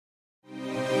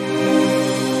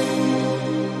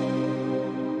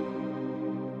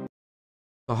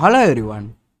So hello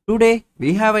everyone. Today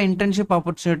we have an internship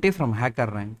opportunity from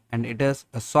HackerRank and it is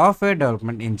a software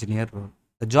development engineer role.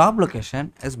 The job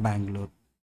location is Bangalore.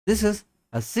 This is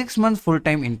a 6 month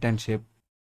full-time internship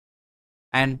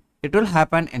and it will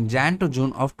happen in Jan to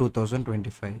June of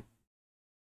 2025.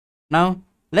 Now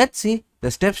let's see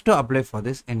the steps to apply for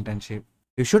this internship.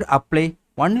 You should apply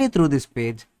only through this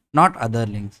page, not other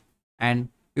links. And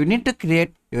you need to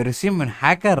create your resume in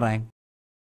HackerRank.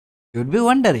 You'd be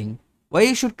wondering why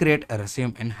you should create a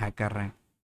resume in HackerRank.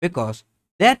 Because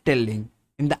they are telling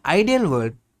in the ideal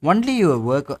world, only your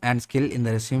work and skill in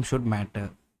the resume should matter.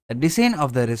 The design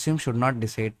of the resume should not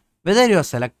decide whether you are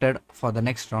selected for the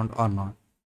next round or not.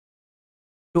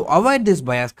 To avoid this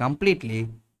bias completely,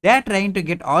 they are trying to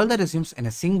get all the resumes in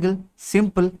a single,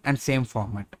 simple and same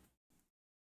format.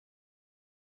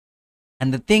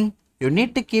 And the thing you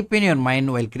need to keep in your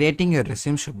mind while creating your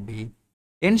resume should be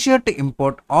ensure to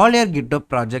import all your GitHub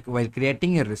project while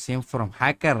creating your resume from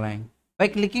HackerRank by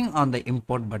clicking on the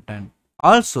import button.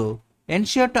 Also,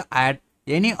 ensure to add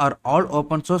any or all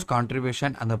open source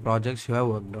contribution and the projects you have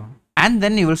worked on. And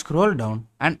then you will scroll down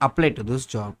and apply to this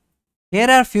job. Here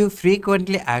are few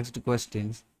frequently asked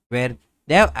questions where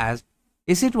they have asked,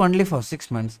 is it only for 6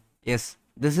 months? Yes,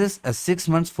 this is a 6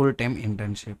 months full-time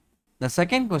internship. The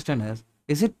second question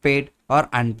is it paid or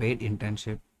unpaid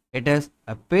internship? It is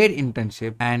a paid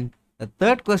internship. And the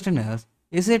third question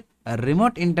is it a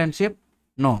remote internship?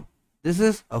 No, this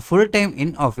is a full-time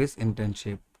in-office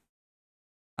internship.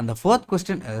 And the fourth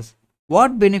question is,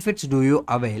 what benefits do you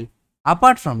avail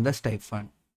apart from the stipend?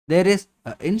 There is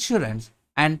insurance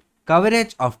and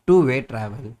coverage of two-way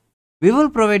travel. We will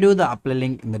provide you the apply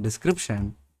link in the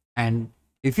description. And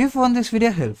if you found this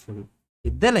video helpful,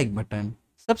 hit the like button,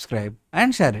 subscribe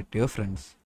and share it to your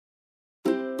friends.